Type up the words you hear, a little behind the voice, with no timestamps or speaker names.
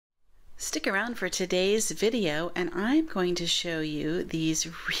Stick around for today's video and I'm going to show you these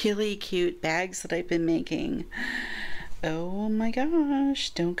really cute bags that I've been making. Oh my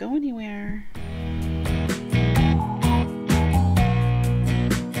gosh, don't go anywhere.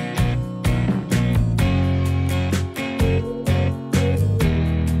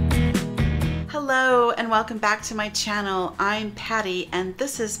 Hello and welcome back to my channel. I'm Patty and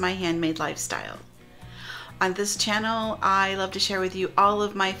this is my handmade lifestyle. On this channel, I love to share with you all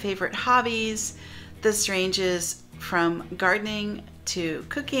of my favorite hobbies. This ranges from gardening to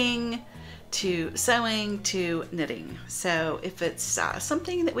cooking to sewing to knitting. So if it's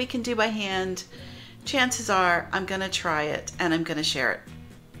something that we can do by hand, chances are I'm gonna try it and I'm gonna share it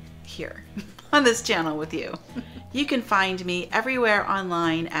here on this channel with you. You can find me everywhere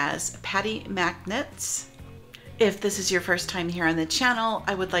online as Patty Mac Knits. If this is your first time here on the channel,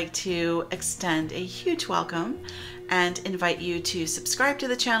 I would like to extend a huge welcome and invite you to subscribe to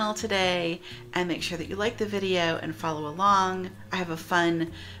the channel today and make sure that you like the video and follow along. I have a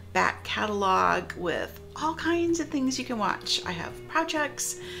fun back catalog with all kinds of things you can watch. I have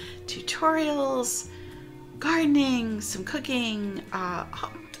projects, tutorials, gardening, some cooking,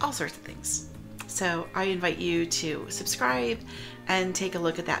 all sorts of things. So I invite you to subscribe and take a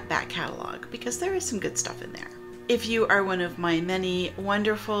look at that back catalog because there is some good stuff in there. If you are one of my many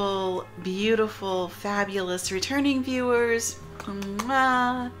wonderful, beautiful, fabulous returning viewers,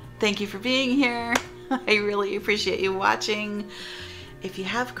 thank you for being here. I really appreciate you watching. If you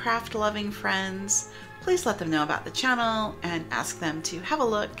have craft-loving friends, please let them know about the channel and ask them to have a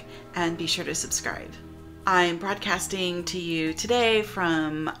look and be sure to subscribe. I'm broadcasting to you today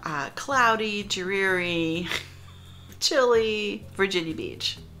from cloudy, dreary, chilly Virginia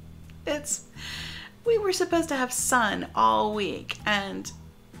Beach. We were supposed to have sun all week and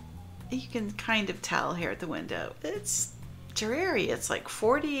you can kind of tell here at the window. It's dreary. It's like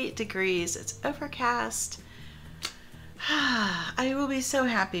 48 degrees. It's overcast. I will be so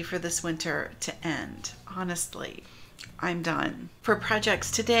happy for this winter to end. Honestly, I'm done. For projects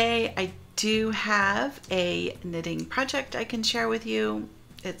today, I do have a knitting project I can share with you.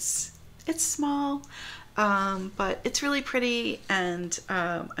 It's small. But it's really pretty and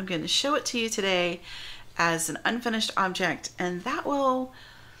I'm going to show it to you today as an unfinished object, and that will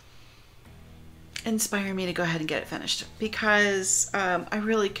inspire me to go ahead and get it finished because I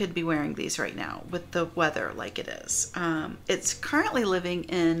really could be wearing these right now with the weather like it is. It's currently living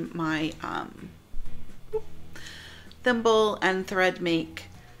in my thimble and thread make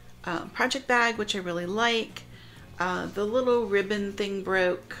project bag, which I really like. The little ribbon thing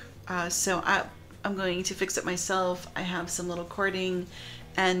broke, so I'm going to fix it myself. I have some little cording,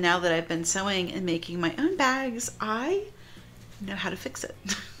 and now that I've been sewing and making my own bags, I know how to fix it.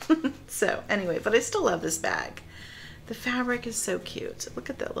 So anyway, but I still love this bag. The fabric is so cute. Look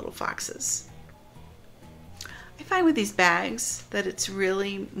at the little foxes. I find with these bags that it's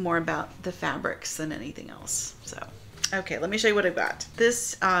really more about the fabrics than anything else. So, okay, let me show you what I've got.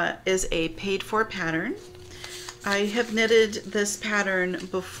 This is a paid-for pattern. I have knitted this pattern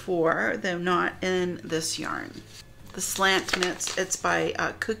before, though not in this yarn. The Slant Knits, it's by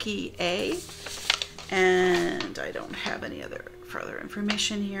Cookie A, and I don't have any other further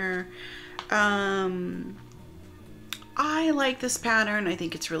information here. I like this pattern. I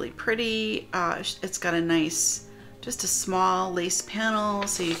think it's really pretty. It's got a nice, just a small lace panel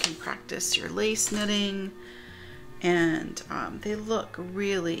so you can practice your lace knitting, and they look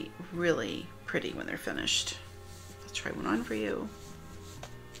really, really pretty when they're finished. Try one on for you.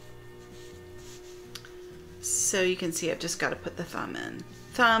 So you can see I've just got to put the thumb in.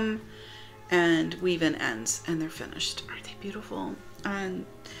 Thumb and weave in ends and they're finished. Aren't they beautiful? And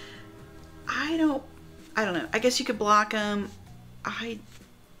I don't know. I guess you could block them. I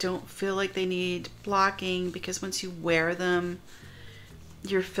don't feel like they need blocking because once you wear them,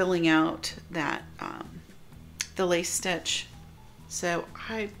 you're filling out that the lace stitch. So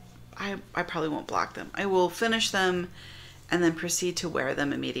I probably won't block them. I will finish them and then proceed to wear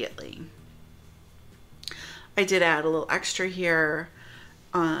them immediately. I did add a little extra here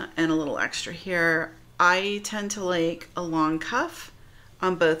and a little extra here. I tend to like a long cuff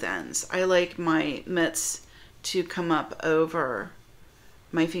on both ends. I like my mitts to come up over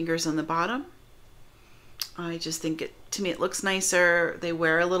my fingers on the bottom. I just think to me it looks nicer. They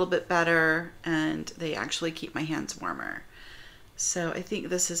wear a little bit better and they actually keep my hands warmer. So I think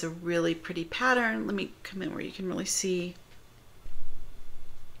this is a really pretty pattern. Let me come in where you can really see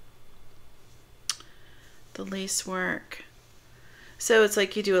the lace work. So it's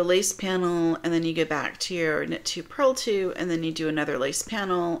like you do a lace panel and then you go back to your knit 2 purl 2 and then you do another lace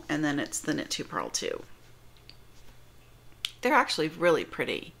panel and then it's the knit 2 purl 2. They're actually really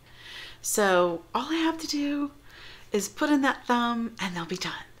pretty. So all I have to do is put in that thumb and they'll be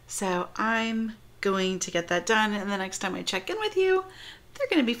done. So I'm going to get that done, and the next time I check in with you, they're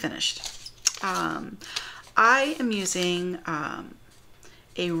going to be finished. I am using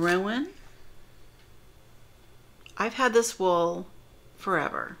a Rowan. I've had this wool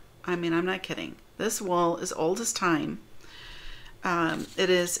forever. I mean, I'm not kidding. This wool is old as time. It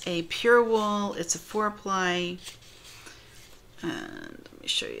is a pure wool. It's a 4-ply. And let me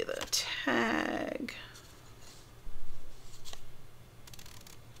show you the tag.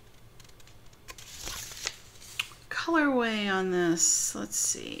 Colorway on this, let's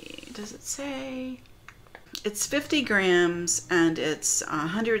see, does it say? It's 50 grams and it's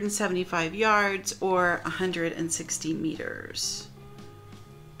 175 yards or 160 meters.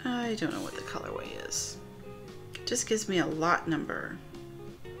 I don't know what the colorway is. It just gives me a lot number.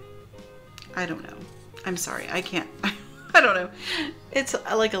 I don't know. I'm sorry, I can't. I don't know. It's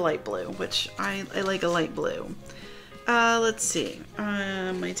like a light blue, which I like a light blue. Let's see.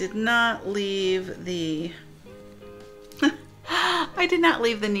 I did not leave the I did not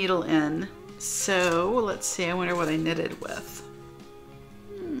leave the needle in. So let's see. I wonder what I knitted with.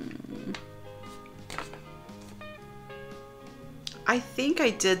 I think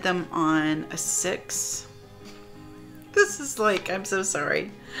I did them on a 6. This is like, I'm so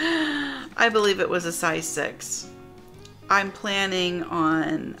sorry. I believe it was a size 6. I'm planning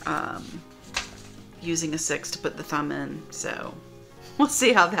on using a 6 to put the thumb in, so we'll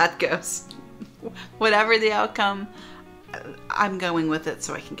see how that goes. Whatever the outcome, I'm going with it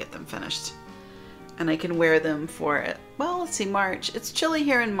so I can get them finished. And I can wear them for it. Well, let's see, March. It's chilly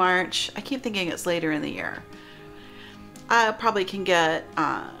here in March. I keep thinking it's later in the year. I probably can get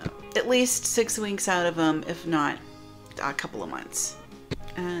at least 6 weeks out of them, if not a couple of months.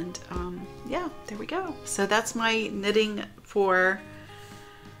 And yeah, there we go. So that's my knitting for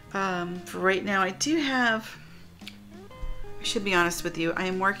right now. I do have, I should be honest with you, I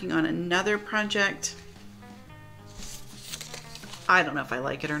am working on another project. I don't know if I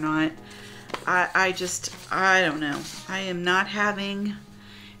like it or not. I don't know. I am not having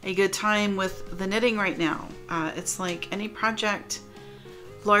a good time with the knitting right now. It's like any project,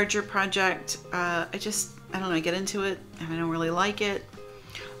 larger project, I don't know, I get into it and I don't really like it.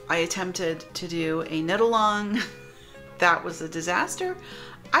 I attempted to do a knit along. That was a disaster.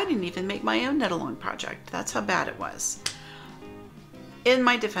 I didn't even make my own knit along project. That's how bad it was. In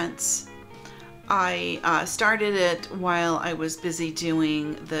my defense, I started it while I was busy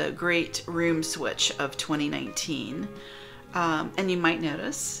doing the Great Room Switch of 2019. And you might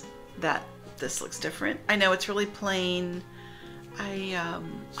notice that this looks different. I know it's really plain.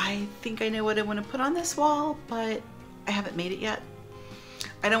 I think I know what I want to put on this wall, but I haven't made it yet.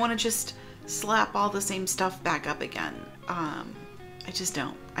 I don't want to just slap all the same stuff back up again. I just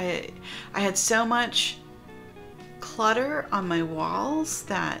don't. I had so much clutter on my walls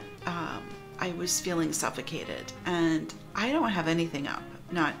that I was feeling suffocated, and I don't have anything up.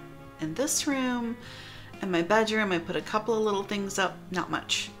 Not in this room. In my bedroom, I put a couple of little things up, not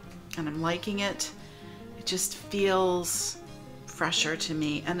much, and I'm liking it. It just feels fresher to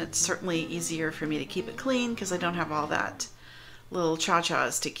me, and it's certainly easier for me to keep it clean because I don't have all that little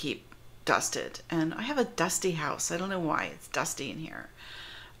cha-chas to keep dusted. And I have a dusty house. I don't know why it's dusty in here.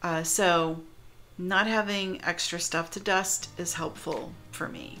 So not having extra stuff to dust is helpful for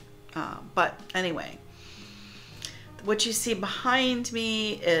me. But anyway, what you see behind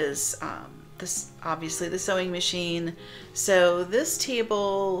me is this, obviously the sewing machine. So this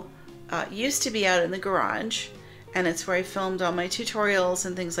table used to be out in the garage, and it's where I filmed all my tutorials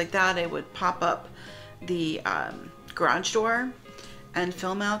and things like that. I would pop up the garage door and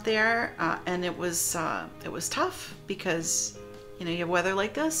film out there, and it was tough because, you know, you have weather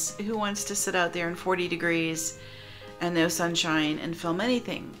like this. Who wants to sit out there in 40 degrees and no sunshine and film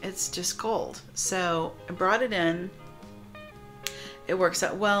anything? It's just cold. So I brought it in. It works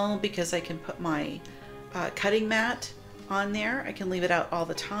out well because I can put my cutting mat on there. I can leave it out all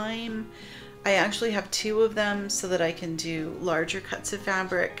the time. I actually have 2 of them so that I can do larger cuts of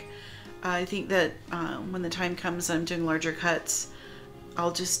fabric. I think that when the time comes I'm doing larger cuts,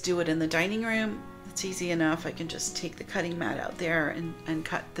 I'll just do it in the dining room. It's easy enough. I can just take the cutting mat out there and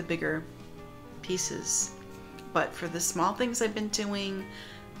cut the bigger pieces. But for the small things I've been doing,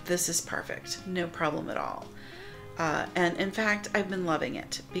 this is perfect. No problem at all. And in fact, I've been loving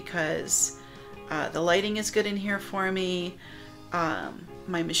it because the lighting is good in here for me.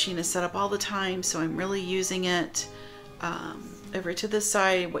 My machine is set up all the time, so I'm really using it. Over to this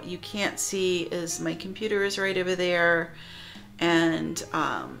side, what you can't see is my computer is right over there. And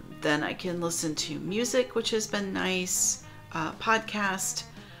then I can listen to music, which has been nice, podcast,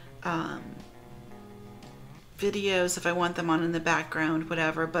 videos if I want them on in the background,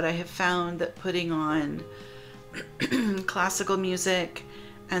 whatever, but I have found that putting on classical music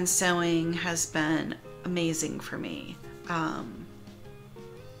and sewing has been amazing for me.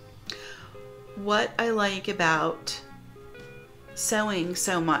 What I like about sewing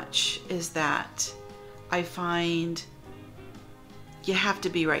so much is that I find you have to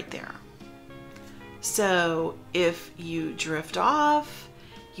be right there. So if you drift off,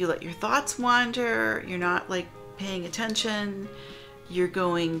 you let your thoughts wander, you're not like paying attention, you're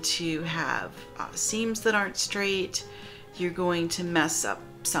going to have seams that aren't straight, you're going to mess up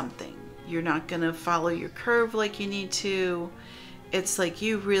something, you're not going to follow your curve like you need to. It's like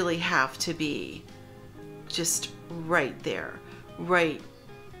you really have to be just right there, right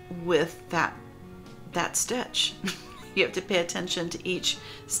with that stitch. You have to pay attention to each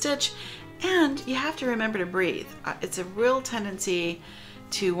stitch, and you have to remember to breathe. It's a real tendency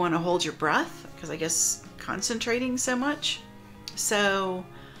to want to hold your breath because I guess concentrating so much. So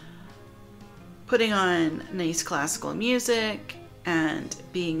putting on nice classical music and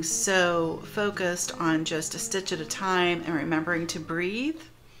being so focused on just a stitch at a time and remembering to breathe,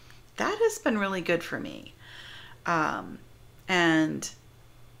 that has been really good for me. And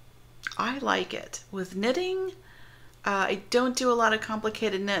I like it. With knitting, I don't do a lot of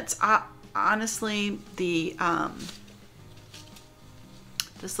complicated knits. Honestly, this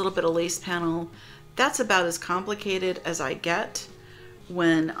little bit of lace panel, that's about as complicated as I get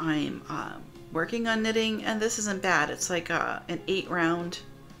when I'm working on knitting, and this isn't bad. It's like an 8-round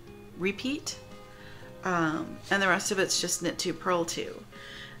repeat, and the rest of it's just knit 2, purl 2.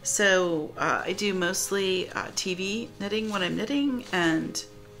 So I do mostly TV knitting when I'm knitting, and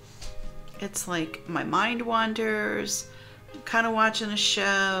it's like my mind wanders. I'm kind of watching a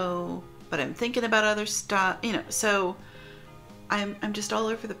show, but I'm thinking about other stuff, you know, so I'm just all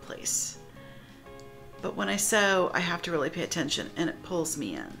over the place. But when I sew, I have to really pay attention, and it pulls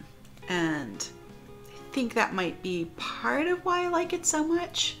me in. And I think that might be part of why I like it so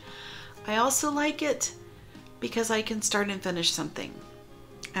much. I also like it because I can start and finish something.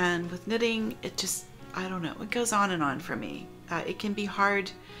 And with knitting, it just, I don't know, it goes on and on for me. It can be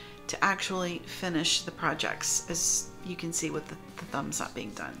hard to actually finish the projects, as you can see with the thumbs not being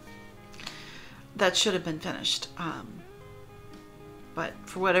done. That should have been finished. But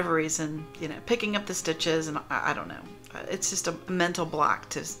for whatever reason, you know, picking up the stitches, and I don't know. It's just a mental block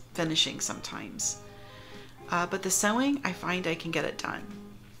to finishing sometimes. But the sewing, I find I can get it done.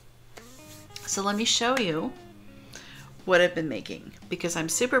 So let me show you what I've been making, because I'm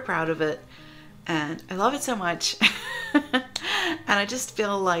super proud of it and I love it so much. And I just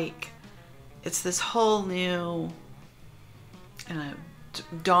feel like it's this whole new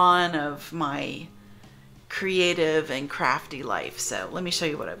dawn of my creative and crafty life. So let me show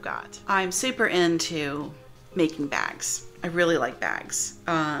you what I've got. I'm super into making bags. I really like bags.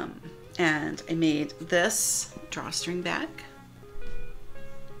 And I made this drawstring bag.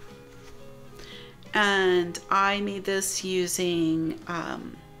 And I made this using a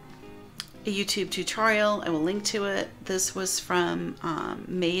YouTube tutorial. I will link to it. This was from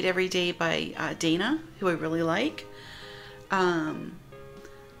Made Every Day by Dana, who I really like.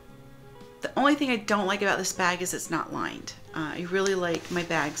 The only thing I don't like about this bag is it's not lined. I really like my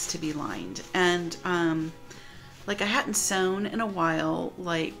bags to be lined. And like I hadn't sewn in a while.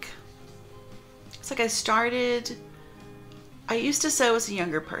 Like, it's like I used to sew as a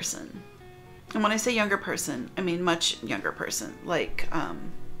younger person. And when I say younger person, I mean much younger person, like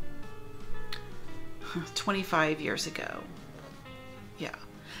 25 years ago. Yeah,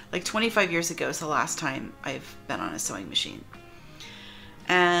 like 25 years ago is the last time I've been on a sewing machine.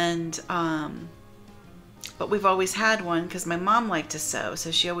 And but we've always had one because my mom liked to sew, so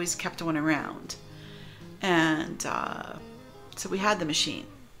she always kept one around. And so we had the machine.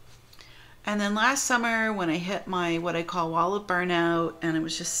 And then last summer, when I hit my what I call wall of burnout, and it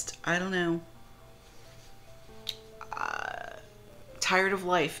was just, I don't know, tired of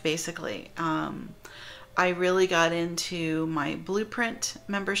life, basically. I really got into my Blueprint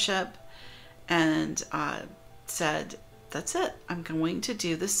membership and said, that's it. I'm going to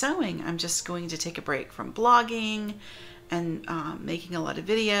do the sewing. I'm just going to take a break from blogging and making a lot of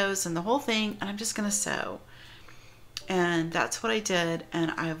videos and the whole thing, and I'm just going to sew. And that's what I did,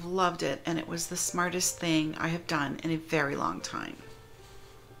 and I've loved it, and it was the smartest thing I have done in a very long time.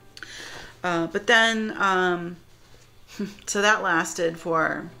 But then, so that lasted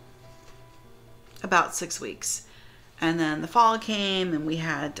for about 6 weeks. And then the fall came, and we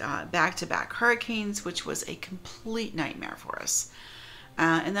had back-to-back hurricanes, which was a complete nightmare for us.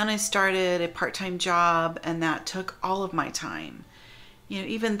 And then I started a part-time job, and that took all of my time. you know,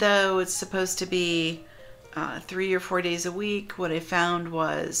 even though it's supposed to be 3 or 4 days a week, what I found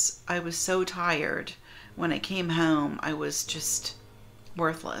was I was so tired when I came home. I was just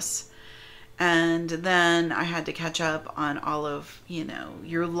worthless. And then I had to catch up on all of, you know,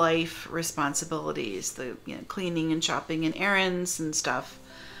 your life responsibilities, the, you know, cleaning and shopping and errands and stuff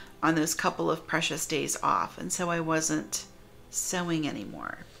on those couple of precious days off. And so I wasn't sewing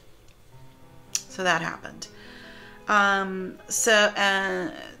anymore. So that happened. And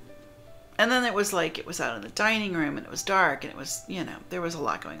then it was like, it was out in the dining room and it was dark and it was, you know, there was a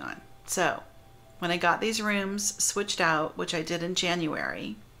lot going on. So when I got these rooms switched out, which I did in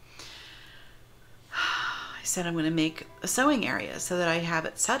January, I said I'm going to make a sewing area so that I have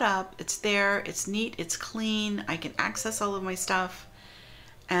it set up. It's there, it's neat, it's clean. I can access all of my stuff.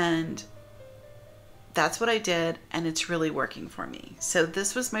 And that's what I did, and it's really working for me. So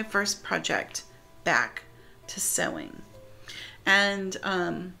this was my first project back to sewing. And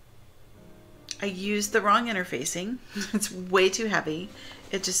I used the wrong interfacing. It's way too heavy.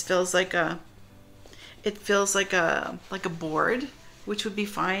 It just feels like a board, which would be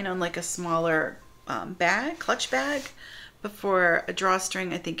fine on like a smaller bag, clutch bag. But for a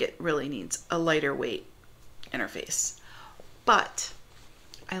drawstring, I think it really needs a lighter weight interface. But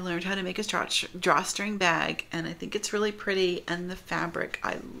I learned how to make a drawstring bag, and I think it's really pretty, and the fabric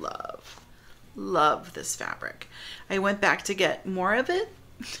I love this fabric. I went back to get more of it,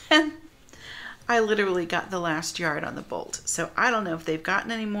 and I literally got the last yard on the bolt. So I don't know if they've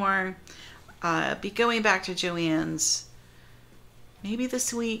gotten any more. Be going back to Joann's maybe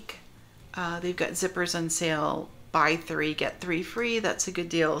this week. They've got zippers on sale, buy 3 get 3 free. That's a good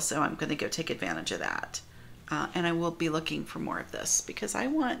deal, so I'm going to go take advantage of that. And I will be looking for more of this because I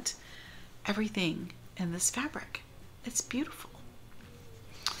want everything in this fabric. It's beautiful.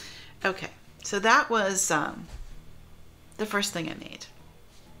 Okay, so that was the first thing I made.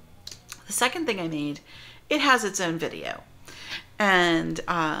 The second thing I made, it has its own video. And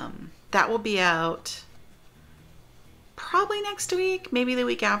that will be out probably next week, maybe the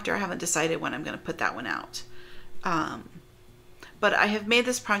week after. I haven't decided when I'm going to put that one out. But I have made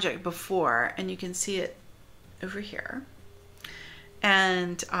this project before, and you can see it over here.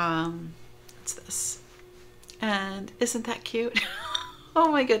 And it's this. And isn't that cute?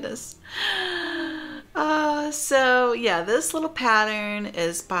 Oh my goodness. So yeah, this little pattern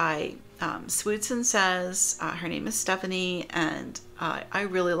is by Swoots and Says. Her name is Stephanie, and I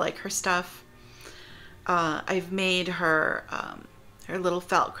really like her stuff. I've made her her little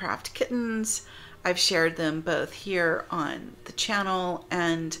felt craft kittens. I've shared them both here on the channel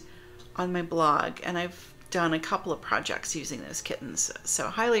and on my blog, and I've done a couple of projects using those kittens, so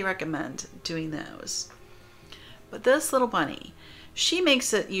highly recommend doing those. But this little bunny, she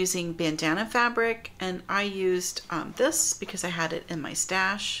makes it using bandana fabric, and I used this because I had it in my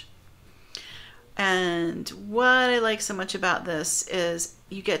stash. And what I like so much about this is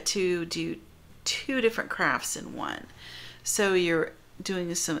you get to do 2 different crafts in one. So you're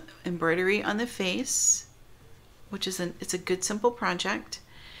doing some embroidery on the face, which is it's a good simple project,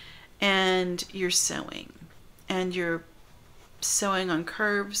 and you're sewing. And you're sewing on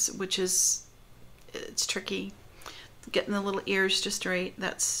curves, which is, it's tricky. Getting the little ears just right,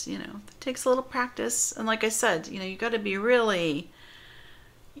 that's, you know, it takes a little practice. And like I said, you know, you got to be really,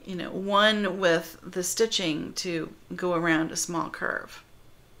 you know, one with the stitching to go around a small curve.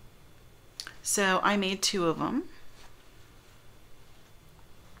 So I made 2 of them.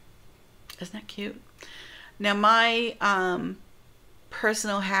 Isn't that cute? Now my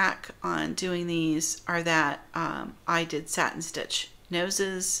personal hack on doing these are that I did satin stitch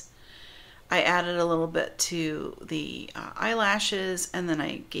noses. I added a little bit to the eyelashes, and then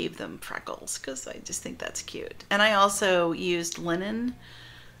I gave them freckles because I just think that's cute. And I also used linen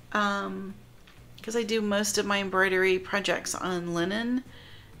because I do most of my embroidery projects on linen,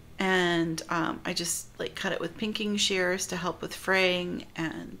 and I just like cut it with pinking shears to help with fraying,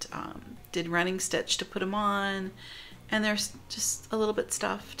 and did running stitch to put them on. And they're just a little bit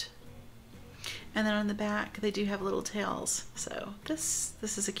stuffed. And then on the back, they do have little tails. So this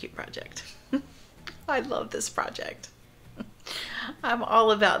is a cute project. I love this project. I'm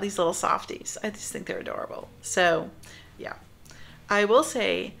all about these little softies. I just think they're adorable. So yeah, I will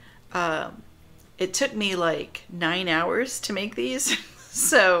say it took me like 9 hours to make these.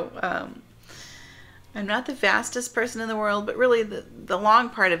 So I'm not the fastest person in the world, but really the long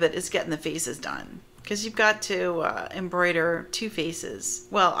part of it is getting the faces done. Because you've got to embroider 2 faces.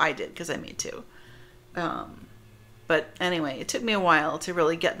 Well, I did because I made 2. But anyway, it took me a while to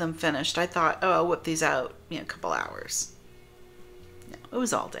really get them finished. I thought, oh, I'll whip these out in a couple hours. No, it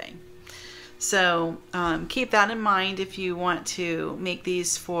was all day. So keep that in mind if you want to make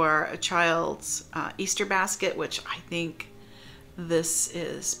these for a child's Easter basket, which I think this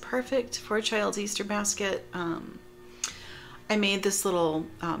is perfect for a child's Easter basket. I made this little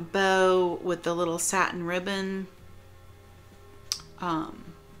bow with the little satin ribbon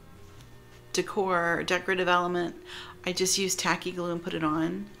decorative element. I just used tacky glue and put it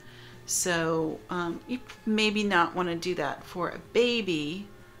on. So you maybe not want to do that for a baby,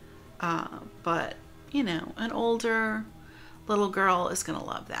 but you know, an older little girl is gonna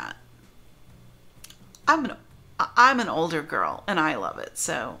love that. I'm an older girl and I love it,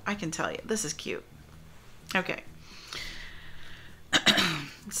 so I can tell you this is cute. Okay.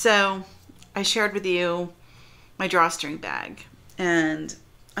 So I shared with you my drawstring bag, and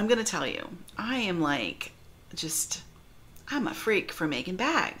I'm gonna tell you, I am like I'm a freak for making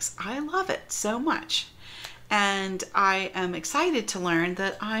bags. I love it so much. And I am excited to learn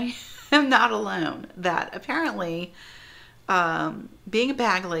that I am not alone, that apparently being a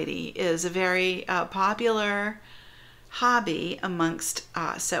bag lady is a very popular hobby amongst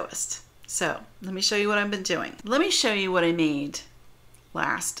sewists. So let me show you what I've been doing. Let me show you what I made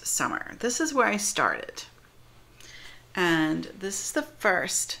last summer. This is where I started. And this is the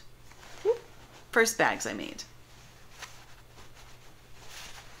first bags I made.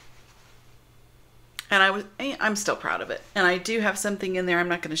 And I'm still proud of it. And I do have something in there. I'm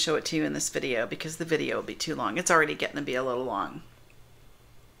not going to show it to you in this video because the video will be too long. It's already getting to be a little long.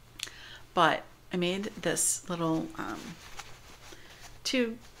 But I made this little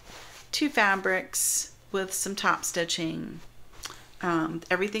two fabrics with some top stitching.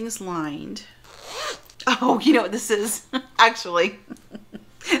 Everything's lined. Oh, you know what this is? Actually,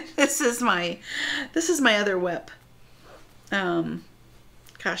 this is my other whip.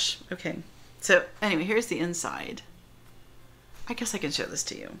 Gosh, okay. So anyway, here's the inside. I guess I can show this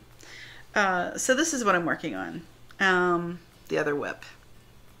to you. So this is what I'm working on. The other whip.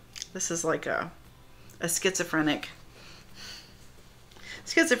 This is like a schizophrenic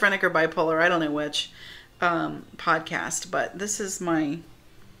or bipolar, I don't know which, podcast, but this is my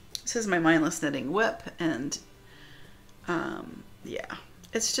mindless knitting whip, and yeah,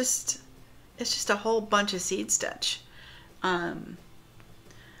 it's just a whole bunch of seed stitch.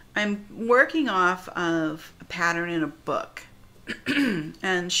 I'm working off of a pattern in a book,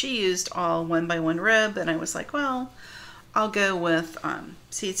 and she used all 1x1 rib, and I was like, well, I'll go with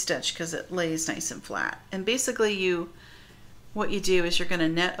seed stitch because it lays nice and flat. And basically what you do is you're going to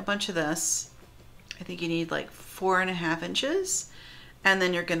knit a bunch of this. I think you need like 4.5 inches, and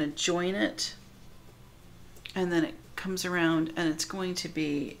then you're going to join it, and then it comes around, and it's going to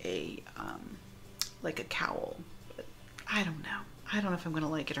be a like a cowl. But I don't know. I don't know if I'm going to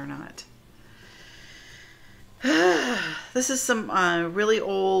like it or not. This is some really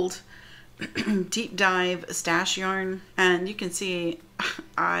old deep dive stash yarn, and you can see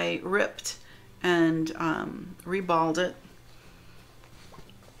I ripped and reballed it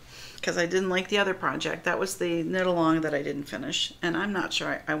because I didn't like the other project. That was the knit along that I didn't finish, and I'm not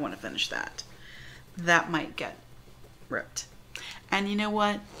sure I want to finish that. That might get ripped. And you know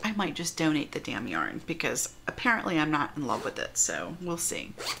what? I might just donate the damn yarn because apparently I'm not in love with it. So we'll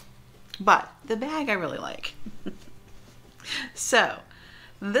see. But the bag I really like. So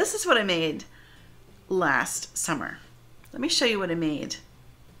this is what I made last summer. Let me show you what I made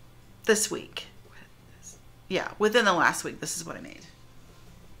this week. Yeah, within the last week, this is what I made.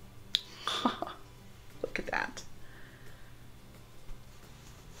 Look at that.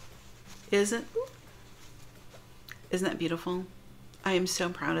 Isn't that beautiful? I am so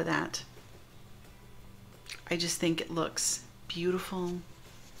proud of that. I just think it looks beautiful.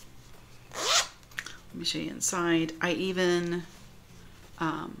 Let me show you inside. I even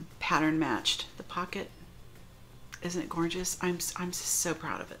pattern matched the pocket. Isn't it gorgeous? I'm just so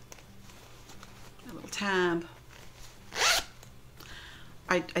proud of it. A little tab.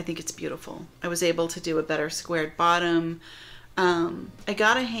 I think it's beautiful. I was able to do a better squared bottom. I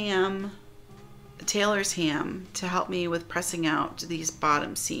got a tailor's ham to help me with pressing out these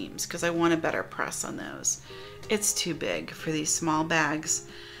bottom seams because I want a better press on those. It's too big for these small bags,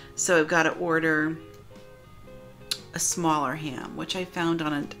 so I've got to order a smaller ham, which I found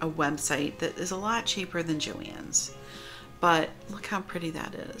on a website that is a lot cheaper than Joann's. But look how pretty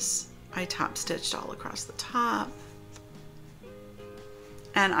that is. I top stitched all across the top.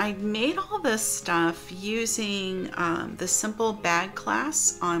 And I made all this stuff using the Simple Bag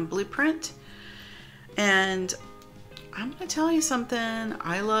class on Blueprint. And I'm going to tell you something.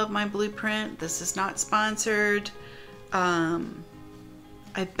 I love my Blueprint. This is not sponsored. I've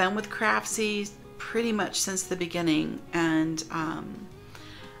been with Craftsy pretty much since the beginning. And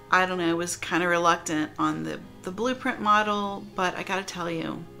I don't know, was kind of reluctant on the blueprint model, but I gotta tell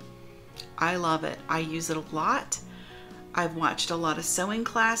you, I love it. I use it a lot. I've watched a lot of sewing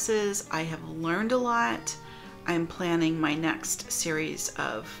classes. I have learned a lot. I'm planning my next series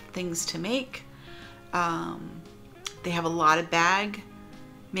of things to make. They have a lot of bag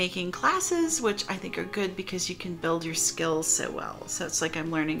making classes, which I think are good because you can build your skills so well. So it's like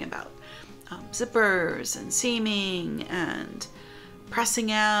I'm learning about zippers and seaming and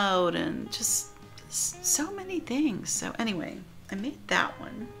pressing out and just so many things. So anyway, I made that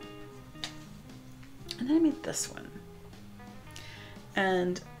one. And then I made this one.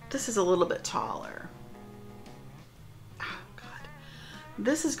 And this is a little bit taller. Oh God.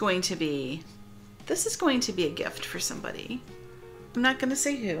 This is going to be a gift for somebody. I'm not going to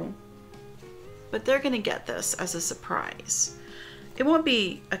say who, but they're going to get this as a surprise. It won't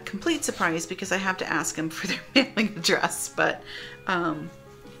be a complete surprise because I have to ask them for their mailing address, but you can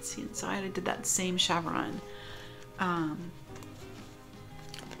see inside I did that same chevron.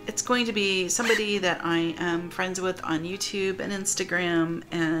 It's going to be somebody that I am friends with on YouTube and Instagram,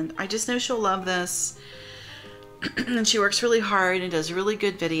 and I just know she'll love this. And she works really hard and does really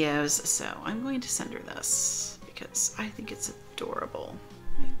good videos, so I'm going to send her this because I think it's adorable.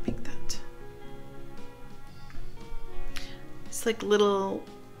 Let me make that. It's like little,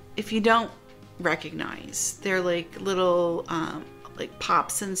 if you don't recognize, they're like little like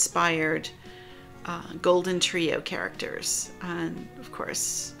Pops inspired Golden Trio characters. And of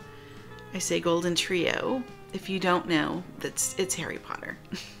course I say Golden Trio, if you don't know, it's Harry Potter.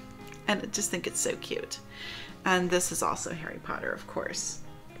 And I just think it's so cute. And this is also Harry Potter, of course.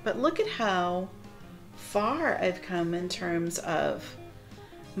 But look at how far I've come in terms of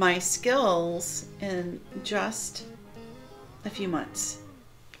my skills in just a few months.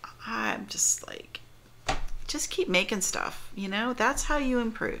 I'm just like, just keep making stuff, you know? That's how you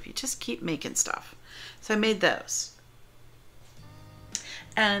improve. You just keep making stuff. So I made those.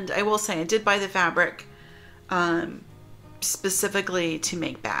 And I will say I did buy the fabric specifically to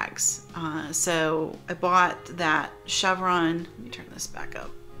make bags. So I bought that chevron. Let me turn this back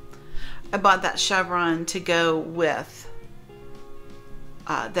up. I bought that chevron to go with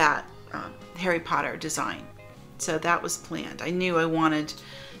that Harry Potter design. So that was planned. I knew I wanted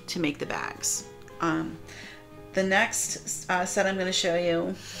to make the bags. The next set I'm going to show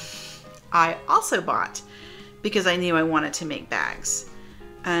you, I also bought because I knew I wanted to make bags.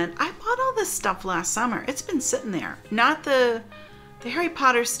 And I bought all this stuff last summer. It's been sitting there. Not the Harry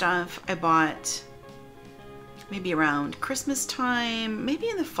Potter stuff I bought maybe around Christmas time, maybe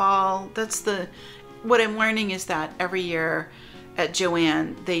in the fall. That's what I'm learning is that every year at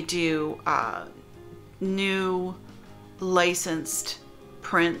Joann, they do new licensed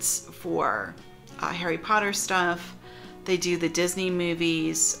prints for Harry Potter stuff. They do the Disney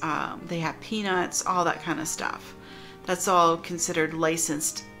movies. They have Peanuts, all that kind of stuff. That's all considered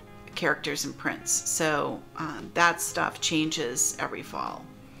licensed characters and prints. So that stuff changes every fall.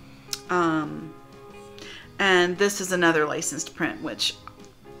 And this is another licensed print, which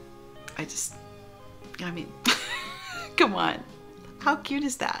I mean, come on. How cute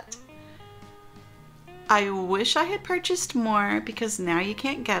is that? I wish I had purchased more because now you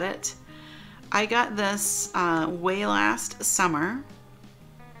can't get it. I got this way last summer.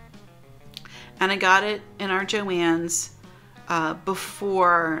 And I got it in our Joann's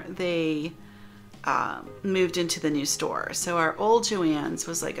before they moved into the new store. So our old Joann's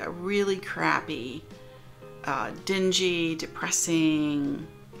was like a really crappy, dingy, depressing,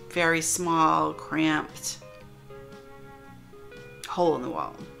 very small, cramped hole in the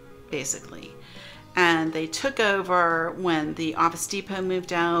wall, basically. And they took over when the Office Depot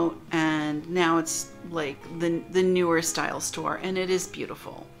moved out, and now it's like the newer style store, and it is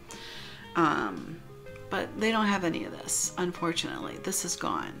beautiful. But they don't have any of this, unfortunately. This is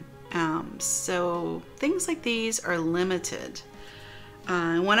gone. So things like these are limited.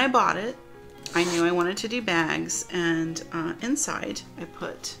 When I bought it, I knew I wanted to do bags, and inside I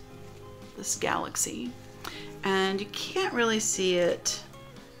put this galaxy, and you can't really see it,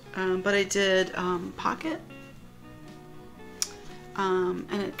 but I did pocket,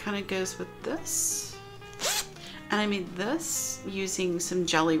 and it kind of goes with this. And I made this using some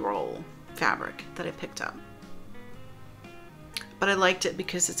jelly roll fabric that I picked up. But I liked it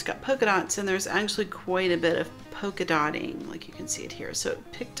because it's got polka dots, and there's actually quite a bit of polka dotting, like you can see it here. So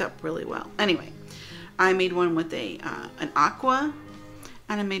it picked up really well. Anyway, I made one with an aqua,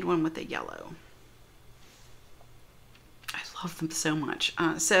 and I made one with a yellow. I love them so much.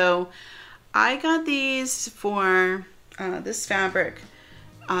 So I got these for this fabric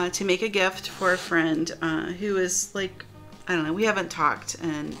to make a gift for a friend who is like I don't know, we haven't talked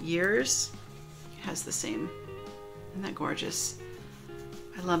in years. It has the same, isn't that gorgeous?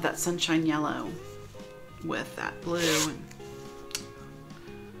 I love that sunshine yellow with that blue. And,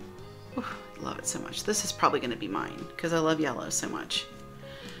 I love it so much. This is probably going to be mine because I love yellow so much.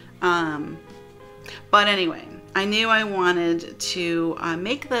 But anyway, I knew I wanted to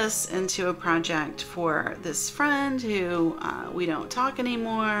make this into a project for this friend who we don't talk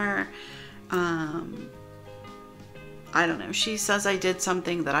anymore. I don't know. She says I did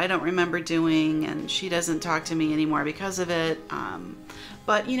something that I don't remember doing, and she doesn't talk to me anymore because of it.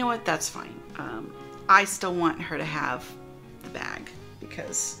 But you know what? That's fine. I still want her to have the bag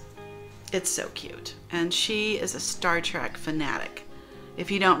because it's so cute. And she is a Star Trek fanatic.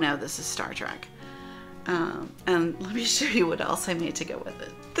 If you don't know, this is Star Trek. And let me show you what else I made to go with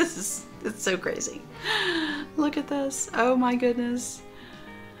it. It's so crazy. Look at this. Oh my goodness.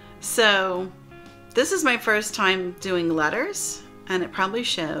 So this is my first time doing letters, and it probably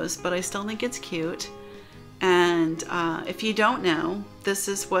shows, but I still think it's cute. And if you don't know, this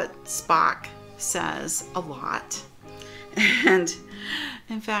is what Spock says a lot. And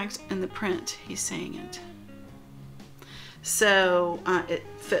in fact, in the print, he's saying it. So it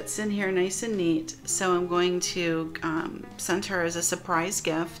fits in here nice and neat. So I'm going to send her as a surprise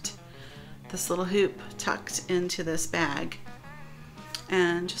gift this little hoop tucked into this bag.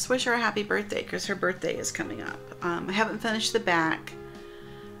 And just wish her a happy birthday because her birthday is coming up. I haven't finished the back.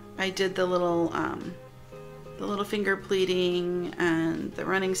 I did the little finger pleating and the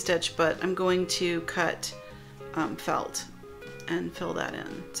running stitch, but I'm going to cut felt and fill that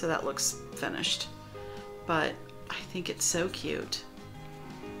in so that looks finished. But I think it's so cute.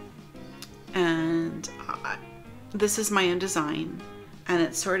 And this is my own design, and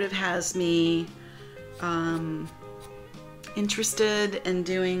it sort of has me interested in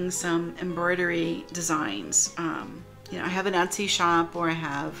doing some embroidery designs. You know, I have an Etsy shop where I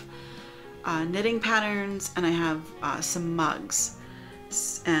have knitting patterns, and I have some mugs,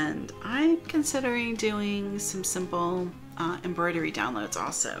 and I'm considering doing some simple embroidery downloads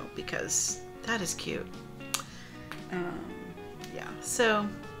also because that is cute. Yeah, so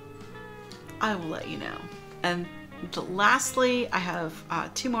I will let you know. And lastly, I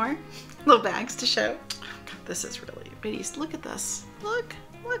have 2 more little bags to show. Oh God, this is really pretty. Look at this. Look,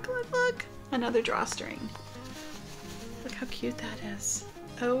 look, look, look. Another drawstring. Look how cute that is.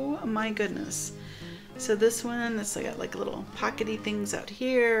 Oh my goodness. So this one, it's got like little pockety things out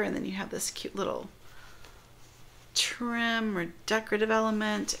here, and then you have this cute little trim or decorative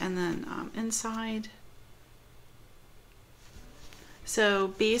element, and then inside. So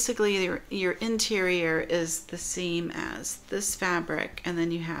basically your interior is the same as this fabric, and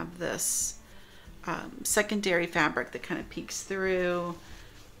then you have this secondary fabric that kind of peeks through,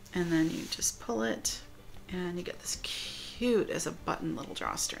 and then you just pull it and you get this cute as a button little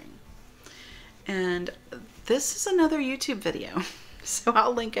drawstring. And this is another YouTube video, so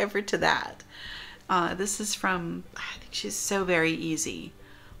I'll link over to that. This is from, I think she's So Very Easy.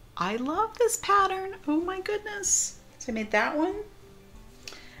 I love this pattern. Oh my goodness. So I made that one.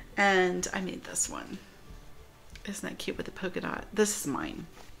 And I made this one. Isn't that cute with the polka dot? This is mine.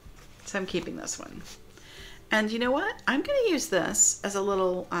 So I'm keeping this one. And you know what? I'm going to use this as a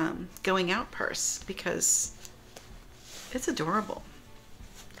little going out purse because it's adorable.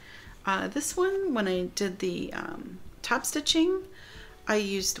 This one, when I did the top stitching, I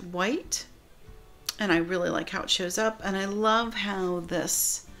used white, and I really like how it shows up. And I love how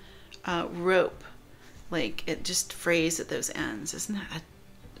this rope, like it just frays at those ends. Isn't that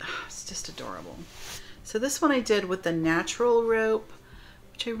it's just adorable. So this one I did with the natural rope,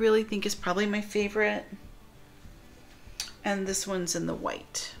 which I really think is probably my favorite. And this one's in the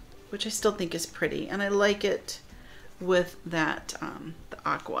white, which I still think is pretty. And I like it with that, the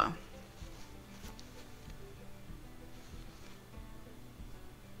aqua.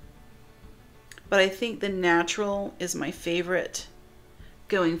 But I think the natural is my favorite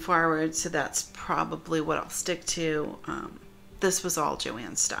going forward, so that's probably what I'll stick to. This was all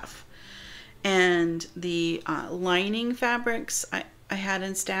Joann's stuff. And the lining fabrics I had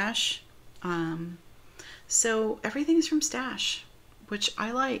in Stash. So everything's from Stash, which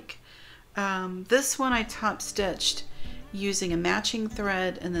I like. This one I top stitched using a matching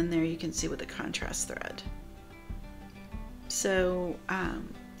thread, and then there you can see with the contrast thread. So, you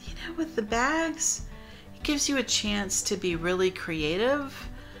know, with the bags, it gives you a chance to be really creative.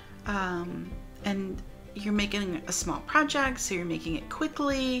 And you're making a small project, so you're making it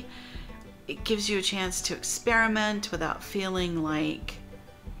quickly. It gives you a chance to experiment without feeling like,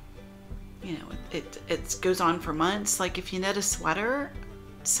 you know, it goes on for months. Like if you knit a sweater,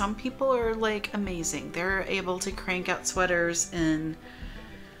 some people are like amazing. They're able to crank out sweaters in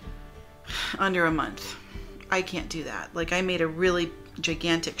under a month. I can't do that. Like, I made a really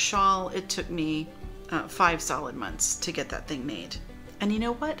gigantic shawl. It took me 5 solid months to get that thing made. And you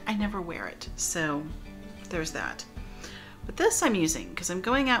know what? I never wear it. So there's that. But this I'm using because I'm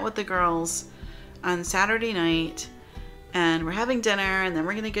going out with the girls on Saturday night, and we're having dinner, and then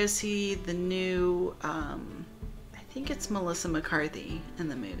we're going to go see the new, I think it's Melissa McCarthy in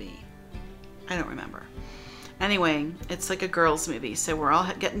the movie. I don't remember. Anyway, it's like a girls movie, so we're all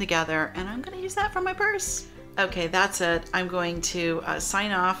getting together, and I'm going to use that for my purse. Okay, that's it. I'm going to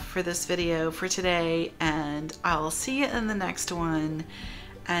sign off for this video for today, and I'll see you in the next one.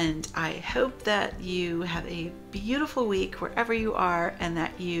 And I hope that you have a beautiful week wherever you are, and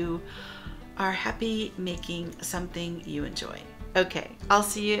that you are happy making something you enjoy. Okay, I'll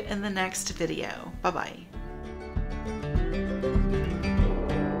see you in the next video. Bye-bye.